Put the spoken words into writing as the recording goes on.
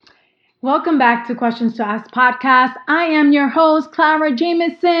Welcome back to Questions to Ask podcast. I am your host, Clara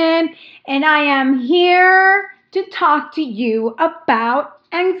Jameson, and I am here to talk to you about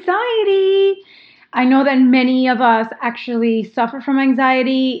anxiety. I know that many of us actually suffer from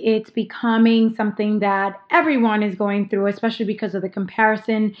anxiety. It's becoming something that everyone is going through, especially because of the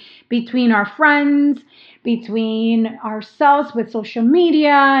comparison between our friends, between ourselves with social media,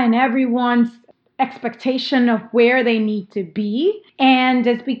 and everyone's expectation of where they need to be. And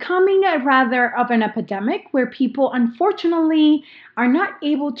it's becoming a rather of an epidemic where people unfortunately are not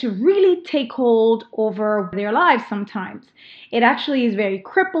able to really take hold over their lives sometimes. It actually is very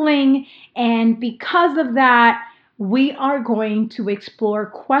crippling. And because of that, we are going to explore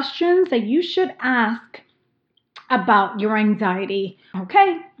questions that you should ask about your anxiety.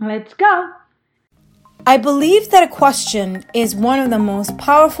 Okay, let's go. I believe that a question is one of the most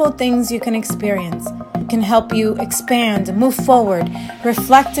powerful things you can experience. It can help you expand, move forward,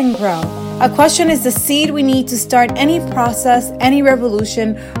 reflect, and grow. A question is the seed we need to start any process, any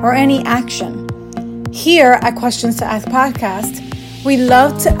revolution, or any action. Here at Questions to Ask podcast, we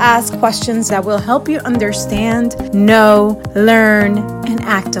love to ask questions that will help you understand, know, learn, and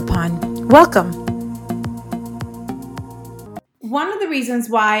act upon. Welcome. One of the reasons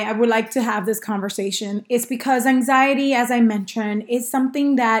why I would like to have this conversation is because anxiety, as I mentioned, is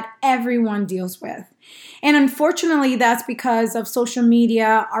something that everyone deals with. And unfortunately, that's because of social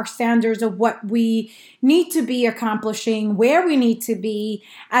media, our standards of what we need to be accomplishing, where we need to be,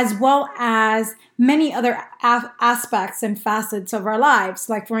 as well as many other aspects and facets of our lives.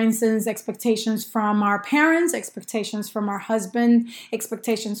 Like, for instance, expectations from our parents, expectations from our husband,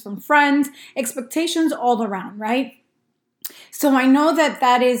 expectations from friends, expectations all around, right? So I know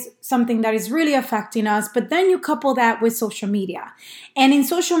that is something that is really affecting us, but then you couple that with social media. And in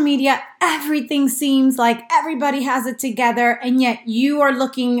social media, everything seems like everybody has it together, and yet you are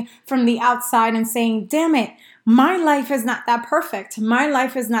looking from the outside and saying, damn it, my life is not that perfect. My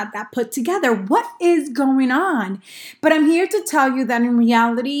life is not that put together. What is going on? But I'm here to tell you that in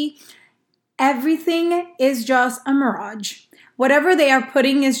reality, everything is just a mirage. Whatever they are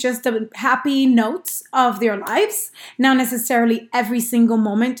putting is just the happy notes of their lives, not necessarily every single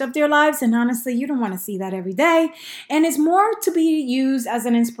moment of their lives. And honestly, you don't want to see that every day. And it's more to be used as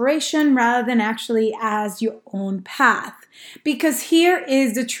an inspiration rather than actually as your own path. Because here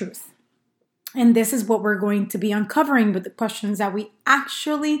is the truth. And this is what we're going to be uncovering with the questions that we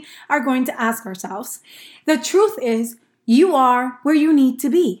actually are going to ask ourselves. The truth is, you are where you need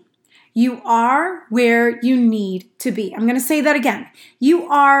to be. You are where you need to be. I'm going to say that again. You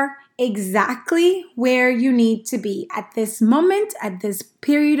are exactly where you need to be at this moment, at this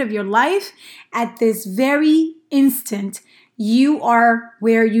period of your life, at this very instant. You are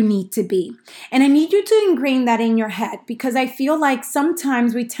where you need to be. And I need you to ingrain that in your head because I feel like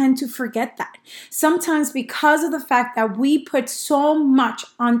sometimes we tend to forget that. Sometimes because of the fact that we put so much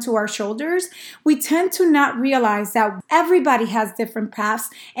onto our shoulders, we tend to not realize that everybody has different paths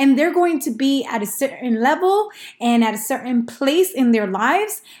and they're going to be at a certain level and at a certain place in their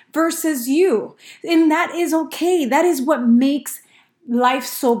lives versus you. And that is okay. That is what makes life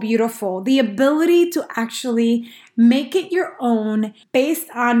so beautiful. The ability to actually make it your own based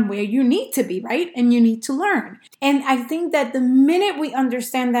on where you need to be, right? And you need to learn. And I think that the minute we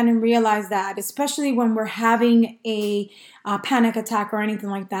understand that and realize that, especially when we're having a panic attack or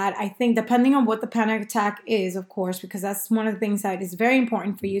anything like that, I think depending on what the panic attack is, of course, because that's one of the things that is very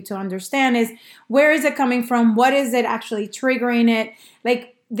important for you to understand is where is it coming from? What is it actually triggering it?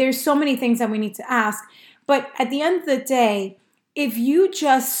 Like, there's so many things that we need to ask. But at the end of the day, if you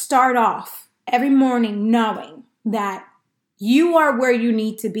just start off every morning knowing that you are where you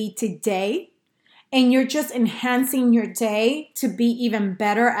need to be today and you're just enhancing your day to be even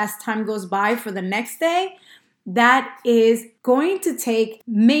better as time goes by for the next day, that is going to take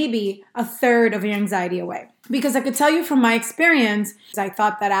maybe a third of your anxiety away. Because I could tell you from my experience, I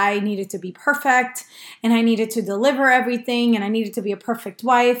thought that I needed to be perfect and I needed to deliver everything and I needed to be a perfect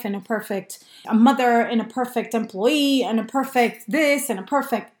wife and a mother and a perfect employee and a perfect this and a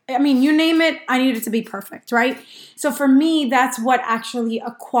perfect, you name it, I needed to be perfect, right? So for me, that's what actually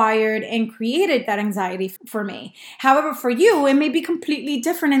acquired and created that anxiety for me. However, for you, it may be completely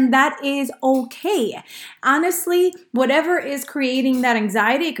different and that is okay. Honestly, whatever is creating that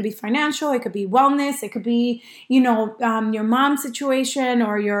anxiety, it could be financial, it could be wellness, it could be, your mom's situation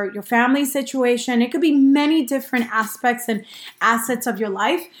or your family situation. It could be many different aspects and assets of your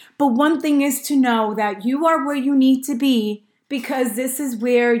life. But one thing is to know that you are where you need to be because this is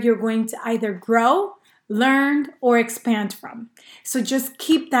where you're going to either grow, learned, or expand from. So just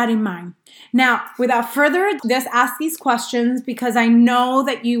keep that in mind. Now, without further ado, just ask these questions because I know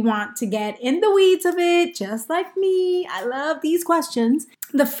that you want to get in the weeds of it, just like me. I love these questions.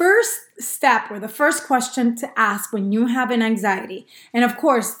 The first step or the first question to ask when you have an anxiety, and of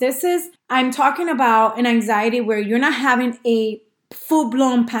course, I'm talking about an anxiety where you're not having a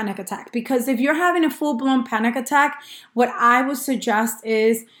full-blown panic attack, because if you're having a full-blown panic attack, what I would suggest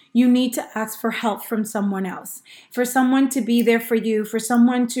is you need to ask for help from someone else, for someone to be there for you, for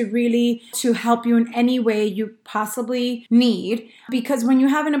someone to help you in any way you possibly need. Because when you're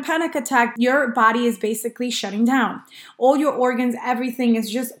having a panic attack, your body is basically shutting down. All your organs, everything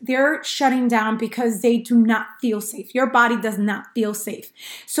is they're shutting down because they do not feel safe. Your body does not feel safe.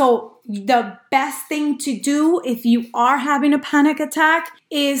 So the best thing to do if you are having a panic attack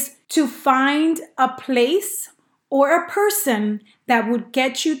is to find a place or a person that would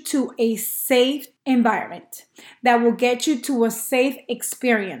get you to a safe environment, that will get you to a safe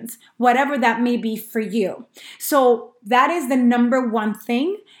experience, whatever that may be for you. So that is the number one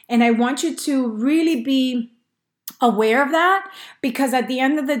thing. And I want you to really be aware of that, because at the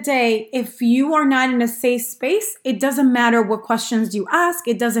end of the day, if you are not in a safe space, it doesn't matter what questions you ask.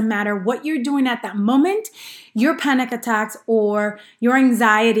 It doesn't matter what you're doing at that moment. Your panic attacks or your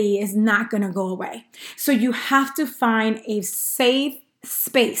anxiety is not going to go away. So you have to find a safe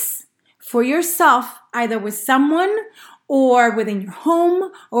space for yourself, either with someone or within your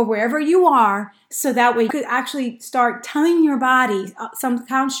home or wherever you are, so that way you could actually start telling your body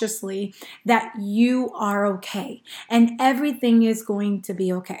subconsciously that you are okay and everything is going to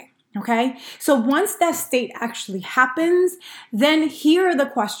be okay. Okay? So once that state actually happens, then here are the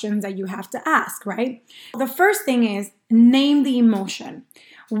questions that you have to ask, right? The first thing is name the emotion.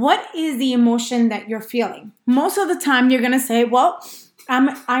 What is the emotion that you're feeling? Most of the time you're going to say, well, I'm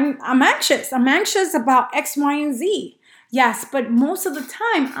anxious. I'm anxious about X, Y, and Z. Yes, but most of the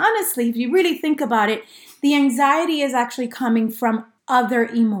time, honestly, if you really think about it, the anxiety is actually coming from other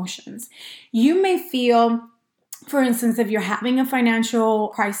emotions. You may feel, for instance, if you're having a financial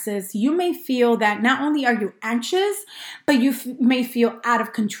crisis, you may feel that not only are you anxious, but you may feel out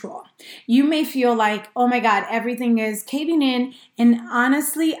of control. You may feel like, oh my God, everything is caving in, and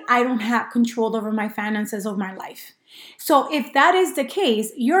honestly, I don't have control over my finances, of my life. So if that is the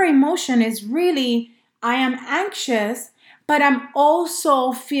case, your emotion is really, I am anxious, but I'm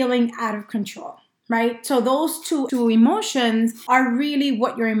also feeling out of control, right? So those two emotions are really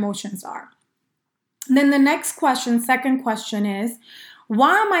what your emotions are. Then the next question, second question is,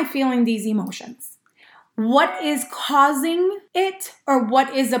 why am I feeling these emotions? What is causing it, or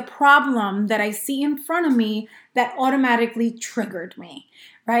what is a problem that I see in front of me that automatically triggered me,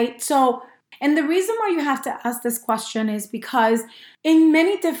 right? So, and the reason why you have to ask this question is because in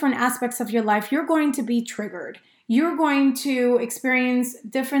many different aspects of your life, you're going to be triggered. You're going to experience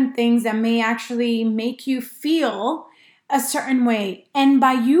different things that may actually make you feel a certain way. And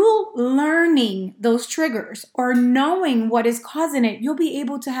by you learning those triggers or knowing what is causing it, you'll be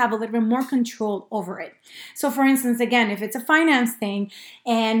able to have a little bit more control over it. So for instance, again, if it's a finance thing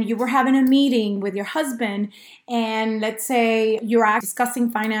and you were having a meeting with your husband, and let's say you're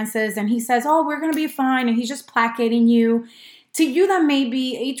discussing finances and he says, oh, we're going to be fine, and he's just placating you. To you, that may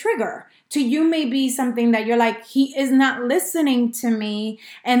be a trigger. To you may be something that you're like, he is not listening to me,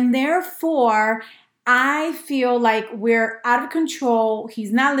 and therefore I feel like we're out of control.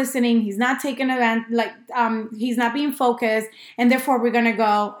 He's not listening. He's not taking advantage, he's not being focused, and therefore we're gonna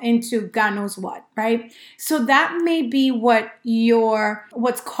go into God knows what, right? So that may be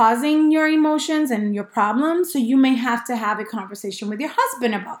what's causing your emotions and your problems. So you may have to have a conversation with your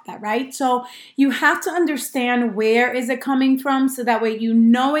husband about that, right? So you have to understand where is it coming from, so that way you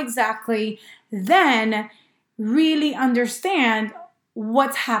know exactly, then really understand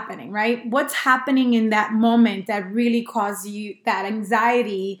what's happening, right? What's happening in that moment that really caused you that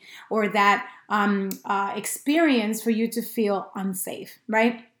anxiety or that experience for you to feel unsafe,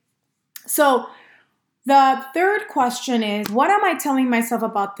 right? So the third question is, what am I telling myself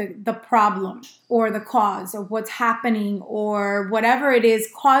about the problem or the cause of what's happening or whatever it is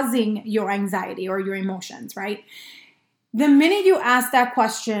causing your anxiety or your emotions, right? The minute you ask that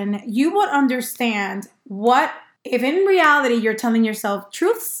question, you would understand if in reality you're telling yourself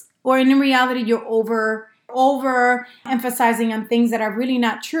truths, or in reality you're over emphasizing on things that are really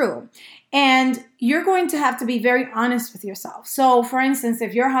not true. And you're going to have to be very honest with yourself. So for instance,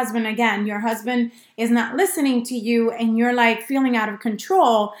 if your husband is not listening to you and you're like feeling out of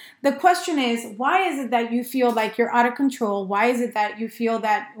control, the question is, why is it that you feel like you're out of control? Why is it that you feel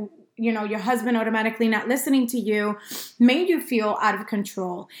that your husband automatically not listening to you made you feel out of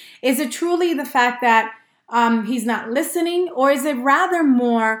control? Is it truly the fact that he's not listening? Or is it rather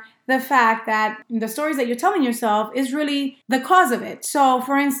more the fact that the stories that you're telling yourself is really the cause of it? So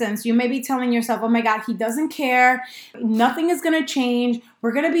for instance, you may be telling yourself, oh my God, he doesn't care. Nothing is going to change.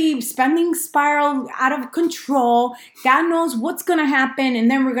 We're going to be spending spiral out of control. God knows what's going to happen.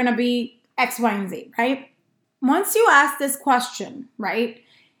 And then we're going to be X, Y, and Z, right? Once you ask this question, right,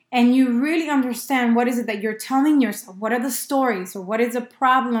 and you really understand what is it that you're telling yourself, what are the stories, or what is the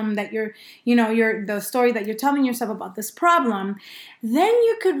problem that the story that you're telling yourself about this problem, then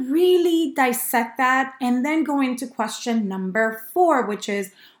you could really dissect that and then go into question number 4, which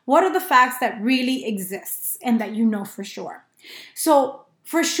is, what are the facts that really exists and that you know for sure? So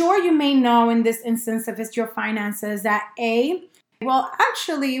for sure, you may know in this instance, if it's your finances, that well,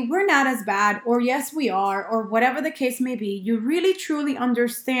 actually, we're not as bad, or yes, we are, or whatever the case may be. You really, truly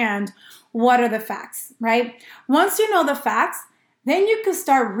understand what are the facts, right? Once you know the facts, then you can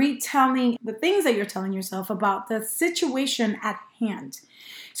start retelling the things that you're telling yourself about the situation at hand.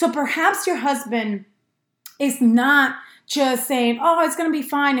 So perhaps your husband is not just saying, oh, it's going to be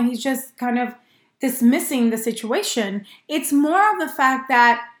fine, and he's just kind of dismissing the situation. It's more of the fact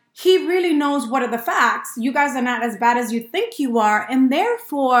that he really knows what are the facts. You guys are not as bad as you think you are. And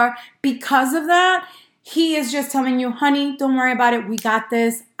therefore, because of that, he is just telling you, honey, don't worry about it. We got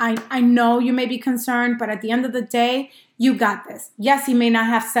this. I know you may be concerned, but at the end of the day, you got this. Yes, he may not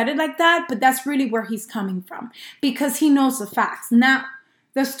have said it like that, but that's really where he's coming from, because he knows the facts, not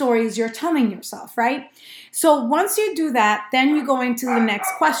the stories you're telling yourself, right? So once you do that, then you go into the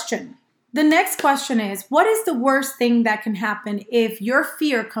next question. The next question is, what is the worst thing that can happen if your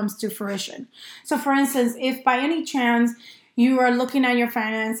fear comes to fruition? So for instance, if by any chance you are looking at your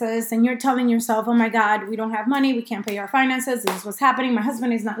finances and you're telling yourself, oh my God, we don't have money, we can't pay our finances, this is what's happening, my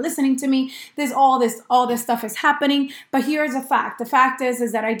husband is not listening to me, all this stuff is happening. But here's a fact. The fact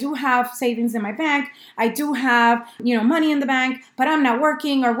is that I do have savings in my bank, I do have, money in the bank, but I'm not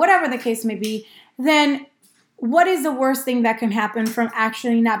working, or whatever the case may be. Then what is the worst thing that can happen from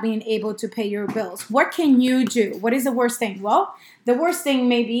actually not being able to pay your bills? What can you do? What is the worst thing? Well, the worst thing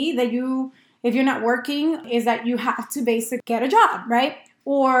may be that if you're not working, is that you have to basically get a job, right?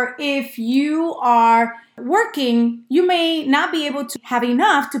 Or if you are working, you may not be able to have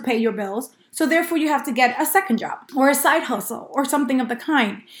enough to pay your bills. So therefore, you have to get a second job or a side hustle or something of the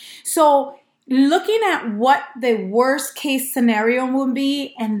kind. So looking at what the worst case scenario would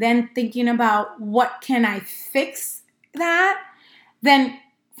be and then thinking about what can I fix that, then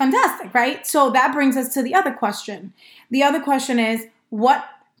fantastic, right? So that brings us to the other question. The other question is, what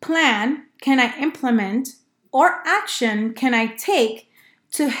plan can I implement or action can I take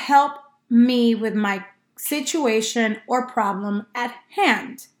to help me with my situation or problem at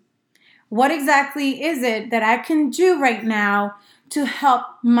hand? What exactly is it that I can do right now to help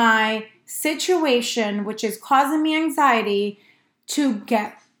my situation, which is causing me anxiety, to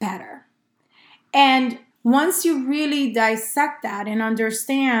get better? And once you really dissect that and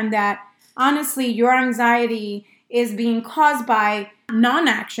understand that, honestly, your anxiety is being caused by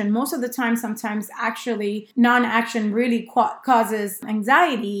non-action. Most of the time, sometimes actually non-action really causes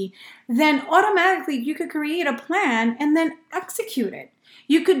anxiety. Then automatically you could create a plan and then execute it.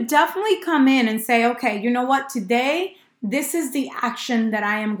 You could definitely come in and say, okay, you know what, today, this is the action that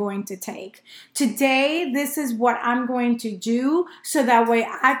I am going to take. Today, this is what I'm going to do so that way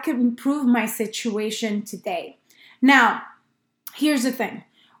I can improve my situation today. Now, here's the thing.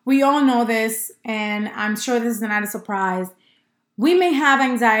 We all know this, and I'm sure this is not a surprise. We may have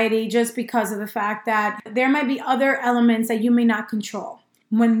anxiety just because of the fact that there might be other elements that you may not control.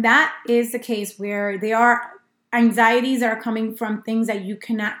 When that is the case, where there are anxieties that are coming from things that you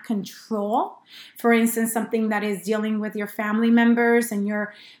cannot control, for instance, something that is dealing with your family members and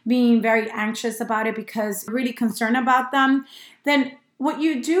you're being very anxious about it because you're really concerned about them, then what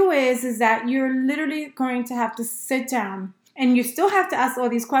you do is that you're literally going to have to sit down. And you still have to ask all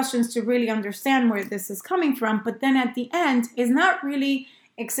these questions to really understand where this is coming from. But then at the end is not really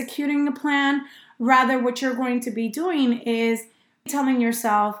executing the plan. Rather, what you're going to be doing is telling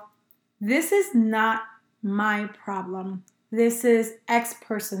yourself, this is not my problem. This is X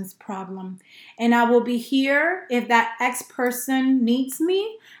person's problem. And I will be here if that X person needs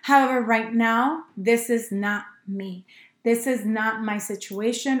me. However, right now, this is not me. This is not my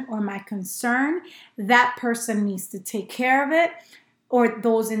situation or my concern. That person needs to take care of it, or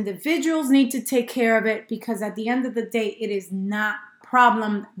those individuals need to take care of it, because at the end of the day, it is not a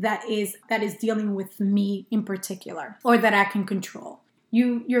problem that is dealing with me in particular or that I can control.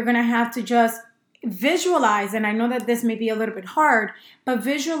 You're going to have to just visualize, and I know that this may be a little bit hard, but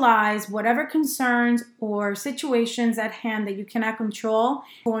visualize whatever concerns or situations at hand that you cannot control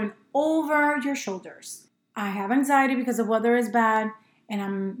going over your shoulders. I have anxiety because the weather is bad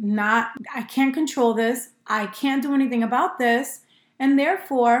and I can't control this. I can't do anything about this. And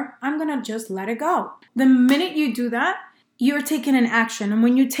therefore, I'm going to just let it go. The minute you do that, you're taking an action. And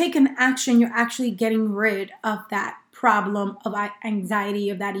when you take an action, you're actually getting rid of that problem of anxiety,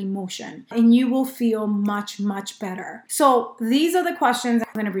 of that emotion. And you will feel much, much better. So these are the questions.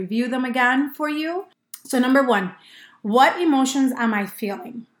 I'm going to review them again for you. So number 1, what emotions am I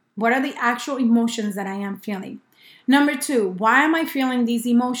feeling? What are the actual emotions that I am feeling? Number 2, why am I feeling these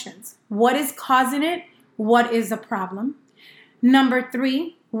emotions? What is causing it? What is the problem? Number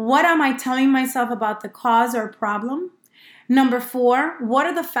 3, what am I telling myself about the cause or problem? Number 4, what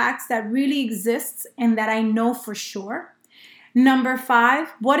are the facts that really exist and that I know for sure? Number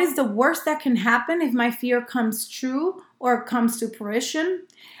 5, what is the worst that can happen if my fear comes true or comes to fruition?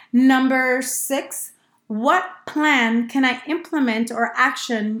 Number 6, what plan can I implement or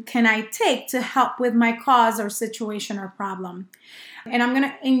action can I take to help with my cause or situation or problem? And I'm going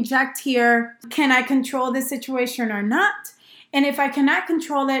to inject here, can I control this situation or not? And if I cannot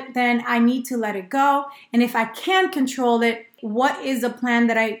control it, then I need to let it go. And if I can control it, what is the plan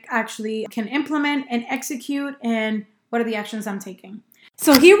that I actually can implement and execute? And what are the actions I'm taking?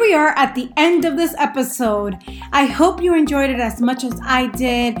 So here we are at the end of this episode. I hope you enjoyed it as much as I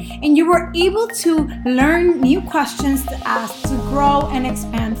did, and you were able to learn new questions to ask, to grow and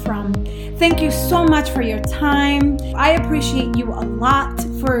expand from. Thank you so much for your time. I appreciate you a lot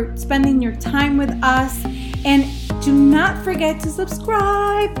for spending your time with us. And do not forget to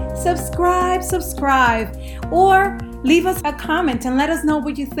subscribe, or leave us a comment and let us know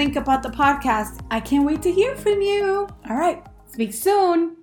what you think about the podcast. I can't wait to hear from you. All right, speak soon.